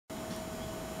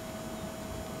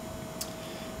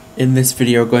In this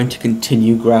video, we're going to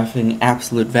continue graphing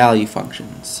absolute value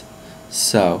functions.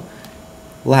 So,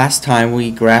 last time we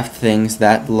graphed things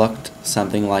that looked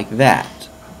something like that.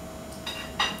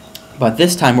 But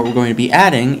this time what we're going to be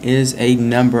adding is a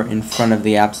number in front of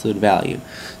the absolute value.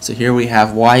 So here we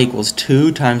have y equals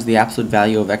 2 times the absolute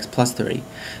value of x plus 3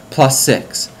 plus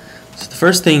 6. So the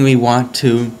first thing we want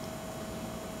to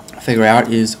figure out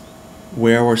is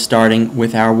where we're starting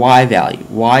with our y value.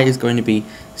 Y is going to be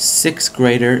 6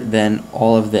 greater than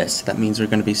all of this. That means we're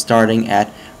going to be starting at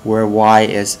where y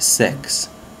is 6,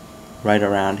 right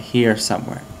around here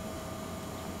somewhere.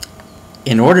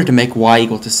 In order to make y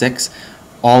equal to 6,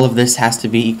 all of this has to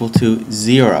be equal to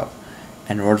 0.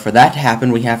 And in order for that to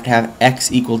happen, we have to have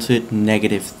x equal to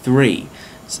 -3.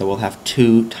 So we'll have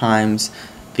 2 times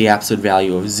the absolute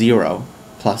value of 0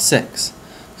 plus 6.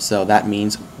 So that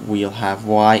means we'll have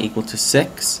y equal to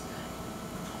 6,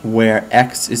 where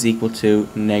x is equal to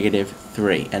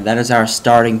 -3. And that is our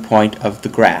starting point of the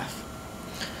graph.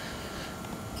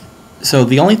 So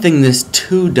the only thing this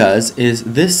 2 does is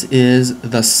this is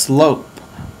the slope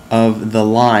of the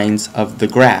lines of the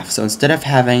graph. So instead of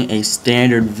having a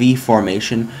standard V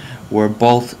formation where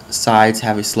both sides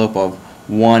have a slope of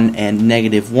 1 and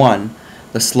 -1,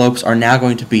 the slopes are now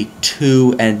going to be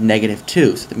 2 and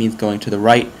 -2. So that means going to the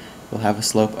right, we'll have a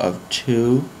slope of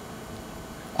 2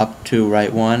 up to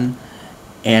right 1,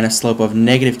 and a slope of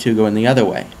 -2 going the other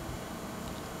way,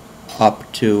 up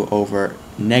to over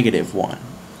 -1.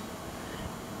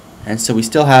 And so we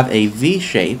still have a V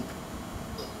shape,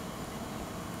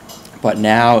 but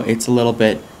now it's a little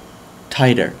bit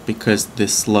tighter because the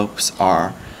slopes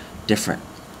are different.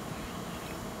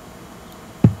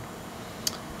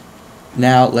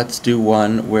 Now let's do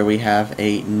one where we have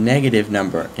a negative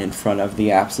number in front of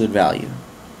the absolute value.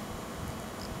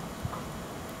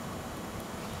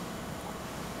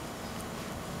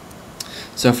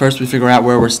 So first we figure out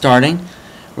where we're starting.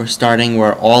 We're starting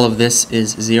where all of this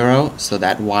is 0, so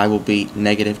that y will be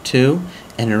 -2.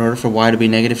 And in order for y to be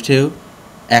 -2,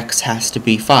 x has to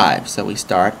be 5. So we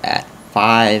start at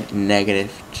 5,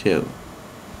 -2.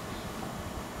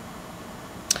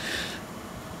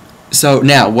 So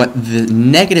now what the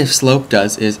negative slope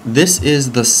does is this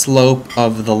is the slope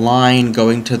of the line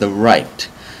going to the right.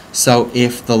 So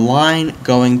if the line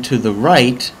going to the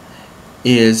right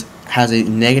has a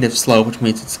negative slope, which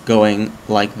means it's going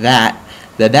like that,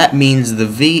 that means the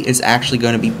V is actually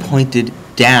going to be pointed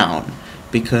down,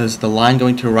 because the line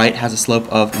going to the right has a slope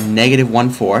of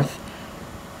 -1/4,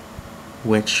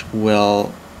 which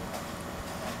will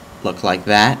look like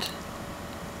that,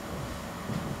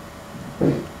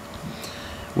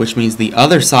 which means the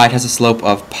other side has a slope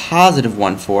of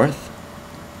 +1/4,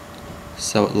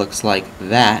 so it looks like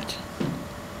that,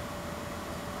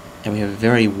 and we have a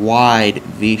very wide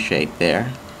V shape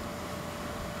there.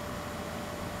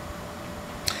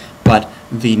 But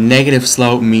the negative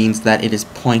slope means that it is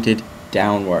pointed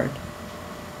downward.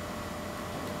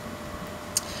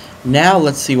 Now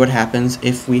let's see what happens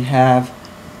if we have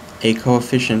a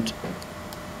coefficient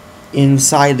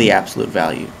inside the absolute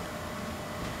value.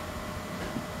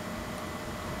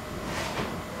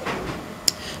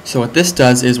 So what this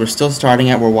does is we're still starting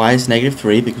at where y is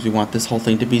 -3 because we want this whole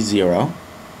thing to be 0.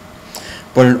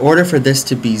 But in order for this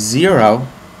to be 0,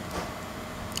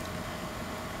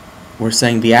 we're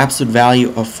saying the absolute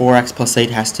value of 4x plus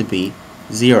 8 has to be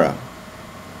 0.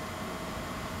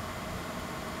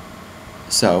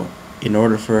 So in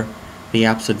order for the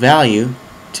absolute value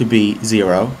to be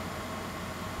 0,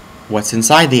 what's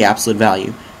inside the absolute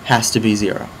value has to be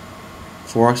 0.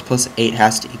 4x plus 8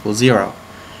 has to equal 0.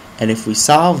 And if we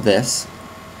solve this,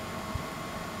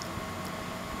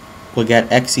 we'll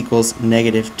get x equals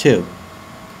 -2.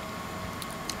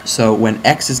 So when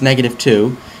x is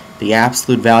 -2, the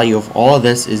absolute value of all of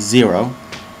this is 0,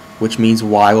 which means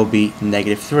y will be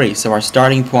 -3. So our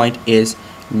starting point is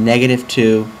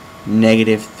 -2,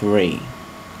 -3.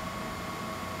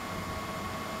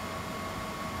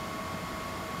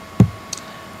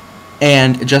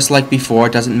 And just like before,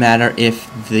 it doesn't matter if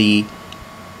the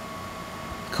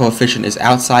coefficient is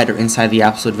outside or inside the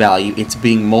absolute value, it's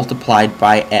being multiplied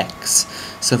by x.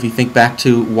 So if you think back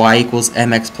to y equals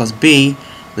mx plus b,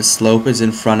 the slope is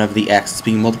in front of the x. It's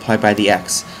being multiplied by the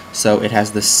x. So it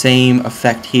has the same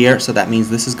effect here, so that means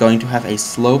this is going to have a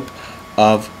slope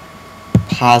of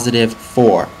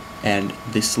 +4. And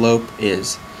the slope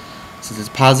is, since it's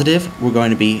positive,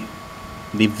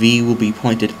 the v will be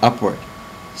pointed upward.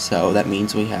 So that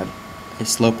means we have a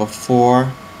slope of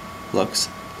 4, looks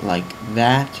like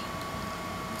that.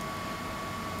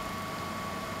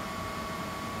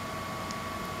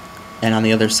 And on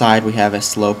the other side we have a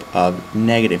slope of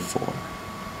 -4.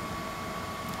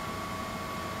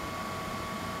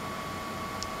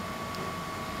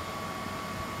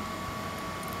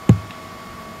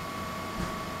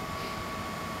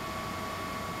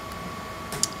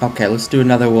 Okay, let's do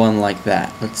another one like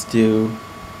that. Let's do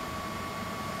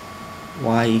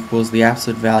y equals the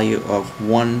absolute value of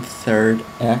 1/3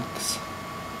 x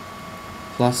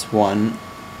plus 1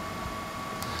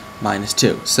 minus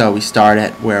 2. So we start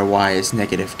at where y is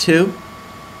 -2.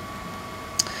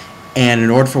 And in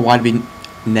order for y to be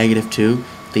 -2,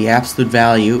 the absolute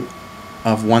value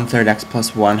of 1/3 x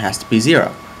plus 1 has to be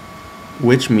 0,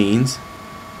 which means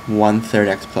 1/3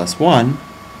 x plus 1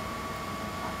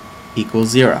 equals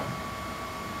 0.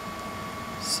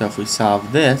 So if we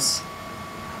solve this,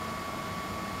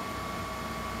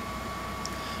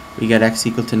 we get x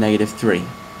equal to -3.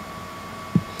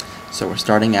 So we're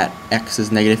starting at x is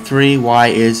 -3, y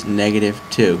is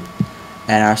 -2,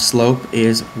 and our slope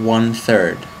is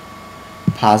 1/3.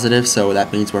 Positive, so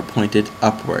that means we're pointed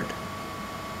upward.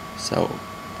 So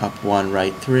up 1,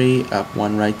 right 3, up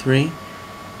 1, right 3,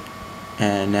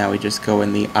 and now we just go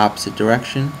in the opposite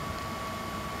direction.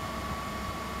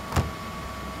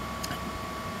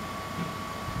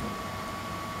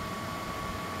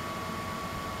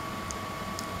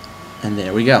 And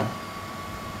there we go.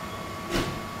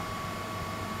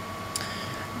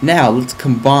 Now let's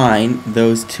combine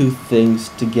those two things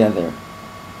together.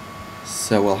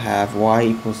 So we'll have y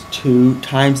equals 2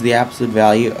 times the absolute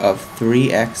value of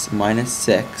 3x minus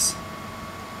 6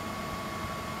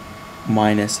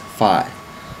 minus 5.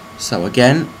 So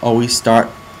again, always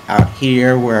start out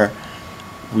here where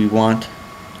we want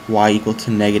y equal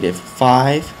to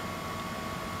 -5.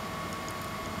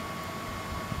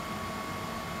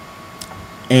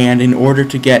 And in order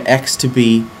to get x to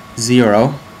be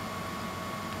 0,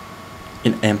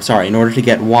 in order to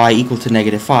get y equal to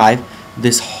 -5,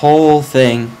 this whole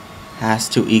thing has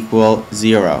to equal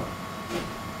 0.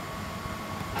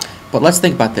 But let's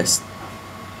think about this.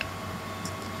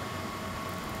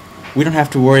 We don't have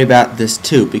to worry about this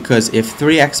 2, because if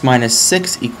 3x minus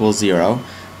 6 equals 0,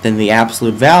 then the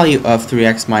absolute value of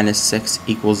 3x minus 6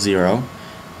 equals 0,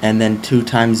 and then 2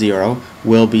 times 0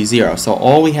 will be 0. So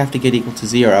all we have to get equal to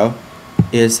 0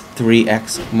 is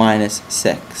 3x minus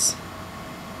 6.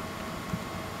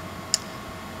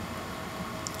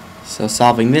 So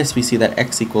solving this, we see that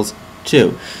x equals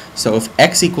 2. So if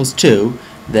x equals 2,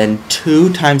 then 2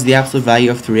 times the absolute value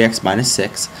of 3x minus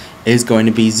 6 is going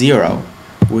to be 0,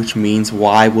 which means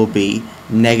y will be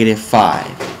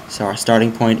 -5. So our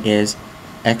starting point is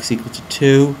x equal to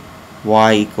 2,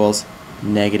 y equals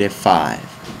 -5.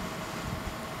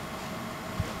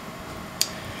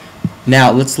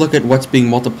 Now let's look at what's being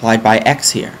multiplied by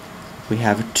x here. We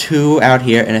have a 2 out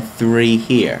here and a 3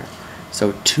 here.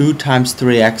 So 2 times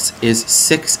 3x is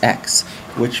 6x,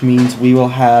 which means we will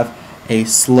have a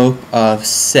slope of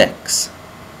 6.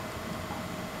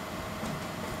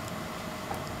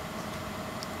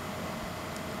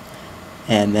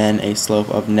 And then a slope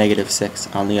of -6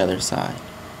 on the other side.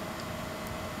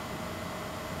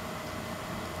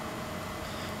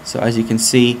 So as you can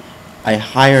see, a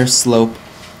higher slope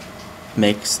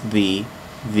makes the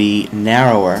V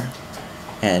narrower,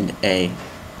 and a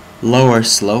lower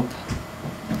slope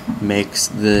makes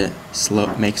the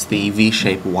V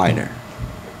shape wider.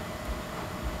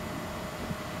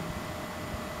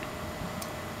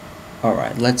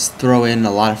 Alright, let's throw in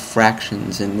a lot of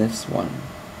fractions in this one.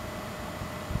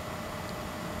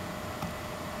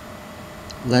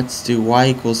 Let's do y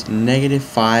equals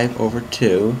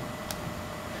 -5/2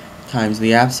 times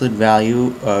the absolute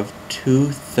value of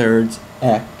 2/3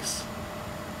 x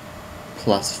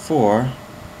plus 4,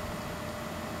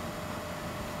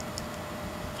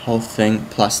 whole thing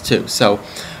plus 2. So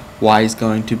y is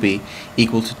going to be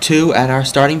equal to 2 at our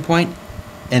starting point,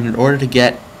 and in order to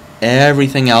get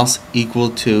everything else equal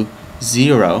to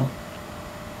 0,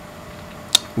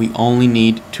 we only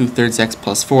need 2/3 x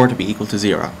plus 4 to be equal to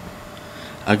 0.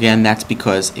 Again, that's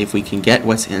because if we can get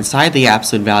what's inside the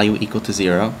absolute value equal to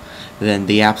 0, then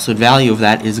the absolute value of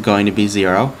that is going to be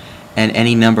 0, and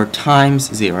any number times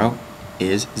 0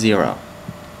 is 0.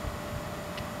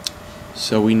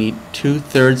 So we need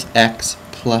 2/3 x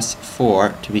plus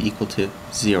 4 to be equal to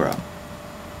 0.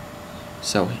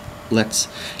 So let's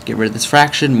get rid of this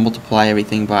fraction, multiply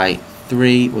everything by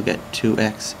 3, we'll get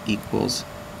 2x equals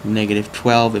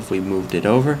 -12 if we moved it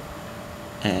over,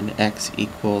 and x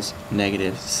equals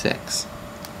 -6.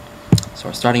 So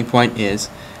our starting point is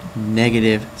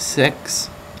 -6,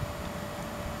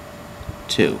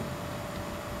 2.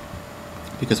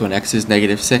 Because when x is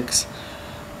 -6,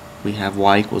 we have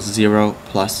y equals 0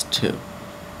 plus 2,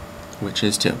 which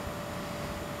is 2.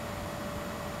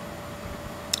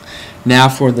 Now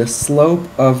for the slope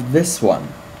of this one,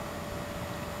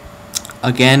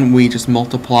 again we just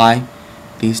multiply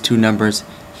these two numbers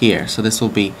here. So this will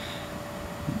be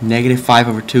negative 5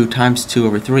 over 2 times 2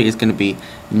 over 3 is going to be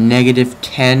negative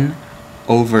 10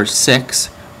 over 6,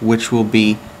 which will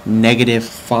be negative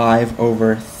 5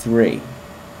 over 3.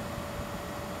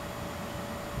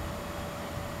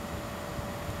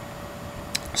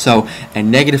 So a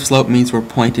negative slope means we're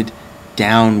pointed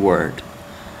downward.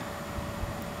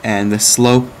 And the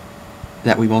slope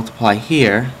that we multiply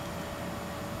here,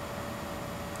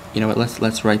 you know what,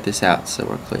 let's write this out so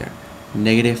we're clear.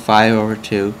 Negative 5 over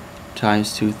 2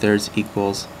 times 2/3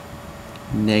 equals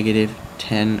negative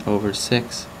 10 over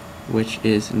 6, which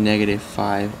is negative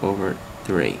 5 over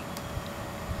 3.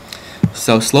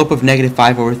 So slope of negative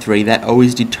 5 over 3, that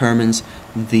always determines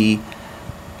the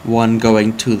one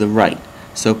going to the right.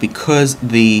 So because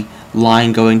the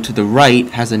line going to the right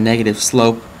has a negative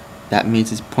slope, that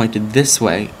means it's pointed this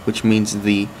way, which means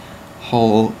the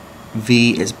whole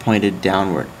v is pointed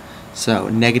downward. So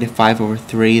negative 5 over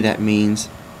 3, that means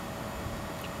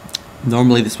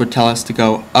normally this would tell us to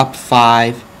go up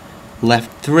 5,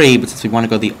 left 3, but since we want to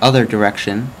go the other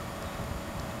direction,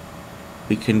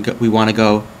 we want to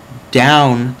go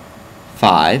down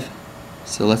 5.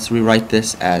 So let's rewrite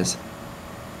this as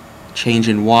change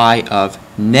in y of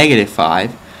negative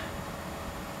 5.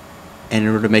 And in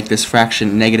order to make this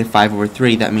fraction negative 5 over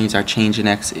 3, that means our change in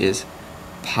x is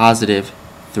positive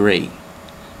 3.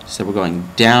 So we're going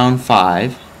down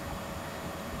 5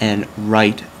 and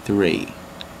right 3.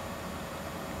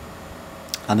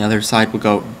 On the other side, we'll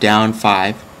go down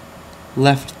 5,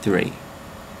 left 3.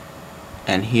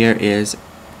 And here is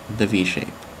the V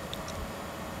shape.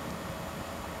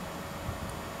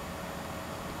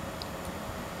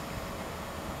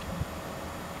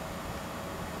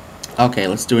 Okay,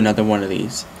 let's do another one of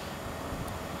these.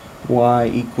 Y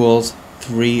equals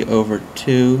 3 over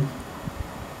 2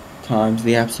 times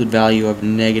the absolute value of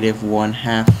negative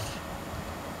 1/2.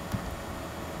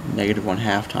 Negative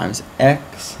 1/2 times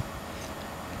x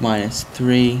minus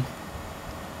 3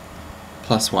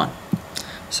 plus 1.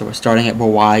 So we're starting at where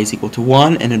y is equal to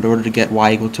 1, and in order to get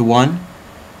y equal to 1,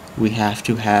 we have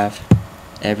to have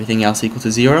everything else equal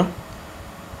to 0,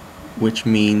 which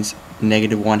means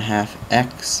negative 1/2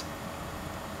 x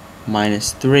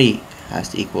minus 3 has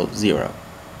to equal 0.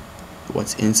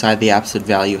 What's inside the absolute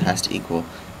value has to equal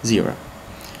 0.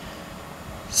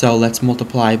 So let's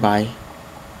multiply by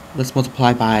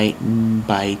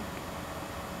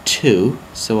 2.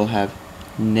 So we'll have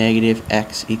negative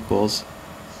x equals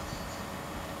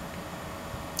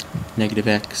negative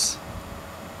x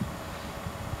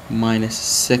minus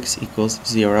 6 equals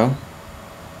 0.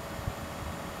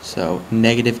 So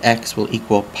negative x will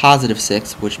equal positive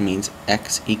 6, which means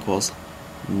x equals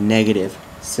negative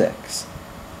 6.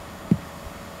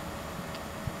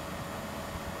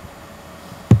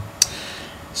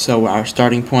 So our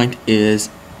starting point is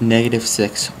negative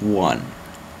 6, 1.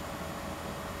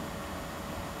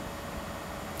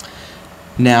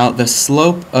 Now the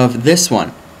slope of this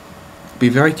one, be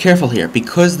very careful here,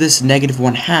 because this negative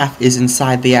 1/2 is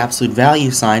inside the absolute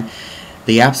value sign.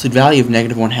 The absolute value of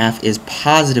negative 1/2 is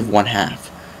positive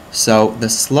 1/2. So the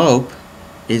slope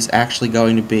is actually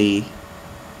going to be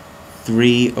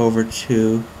 3 over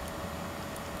 2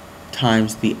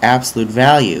 times the absolute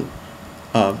value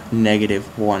of negative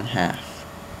 1/2,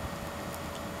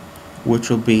 which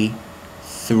will be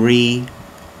 3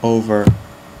 over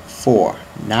 4.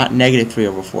 Not negative 3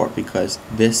 over 4, because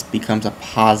this becomes a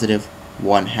positive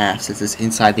 1/2 since it's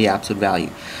inside the absolute value.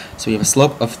 So we have a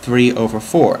slope of 3 over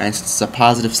 4, and since it's a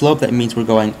positive slope, that means we're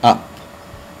going up.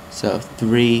 So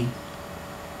 3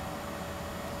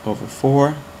 over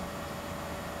 4,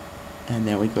 and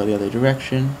then we go the other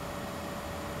direction,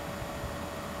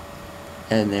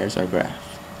 and there's our graph.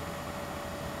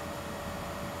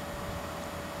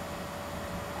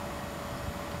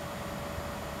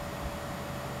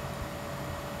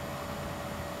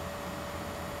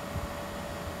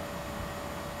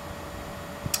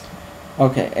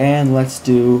 Okay, and let's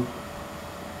do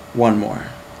one more.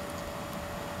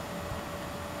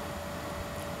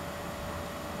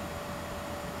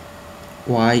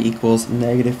 Y equals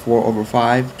negative 4 over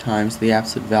 5 times the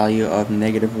absolute value of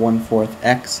negative 1/4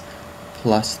 x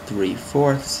plus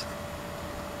 3/4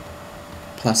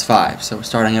 plus 5. So we're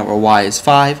starting out where y is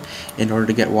 5. In order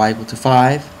to get y equal to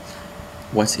 5,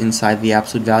 what's inside the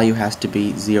absolute value has to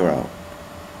be 0.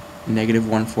 Negative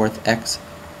 1/4 x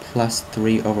plus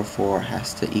 3 over 4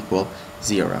 has to equal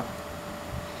 0.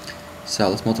 So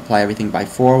let's multiply everything by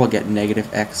 4. We'll get negative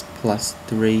x plus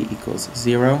 3 equals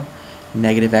 0.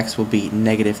 Negative x will be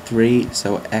negative 3,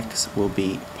 so x will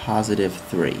be positive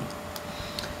 3.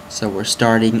 So we're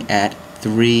starting at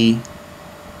 3,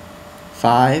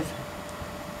 5.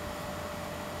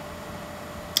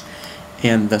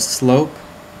 And the slope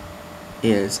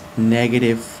is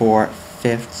negative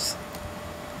 4/5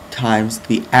 times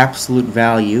the absolute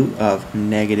value of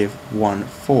negative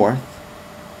 1/4.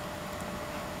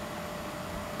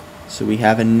 So we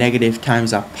have a negative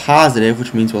times a positive,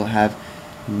 which means we'll have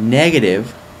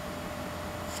negative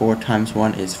 4 times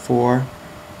 1 is 4,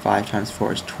 5 times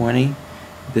 4 is 20.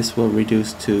 This will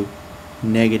reduce to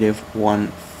negative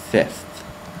 1/5.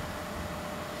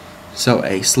 So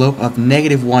a slope of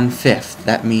negative 1/5,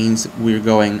 that means we're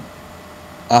going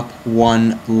up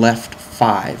 1, left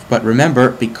 5. But remember,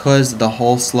 because the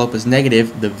whole slope is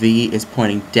negative, the v is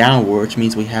pointing downward, which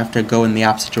means we have to go in the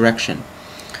opposite direction.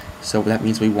 So that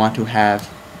means we want to have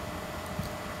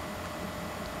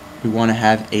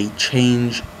a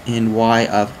change in y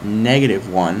of negative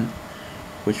 1,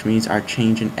 which means our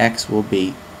change in x will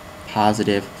be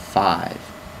positive 5.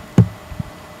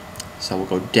 So we'll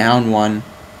go down 1,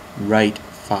 right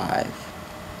 5.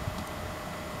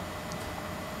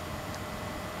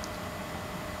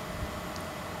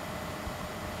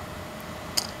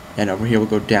 And over here we'll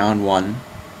go down 1,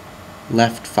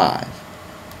 left 5.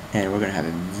 And we're going to have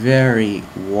a very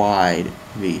wide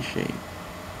V shape.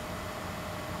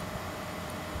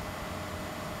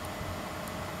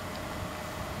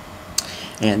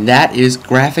 And that is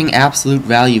graphing absolute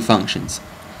value functions.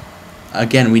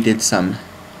 Again, we did some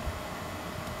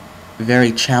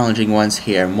very challenging ones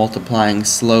here, multiplying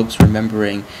slopes,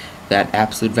 remembering that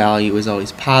absolute value is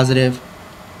always positive.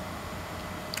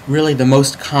 Really, the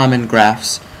most common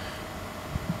graphs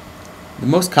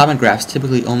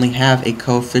typically only have a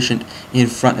coefficient in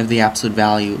front of the absolute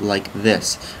value like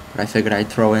this, but I figured I'd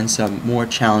throw in some more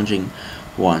challenging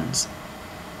ones.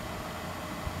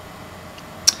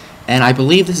 And I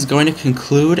believe this is going to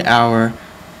conclude our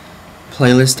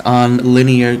playlist on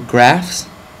linear graphs.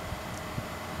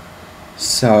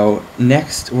 So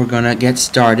next we're going to get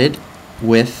started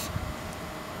with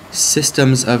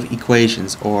systems of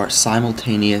equations, or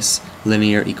simultaneous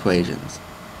linear equations.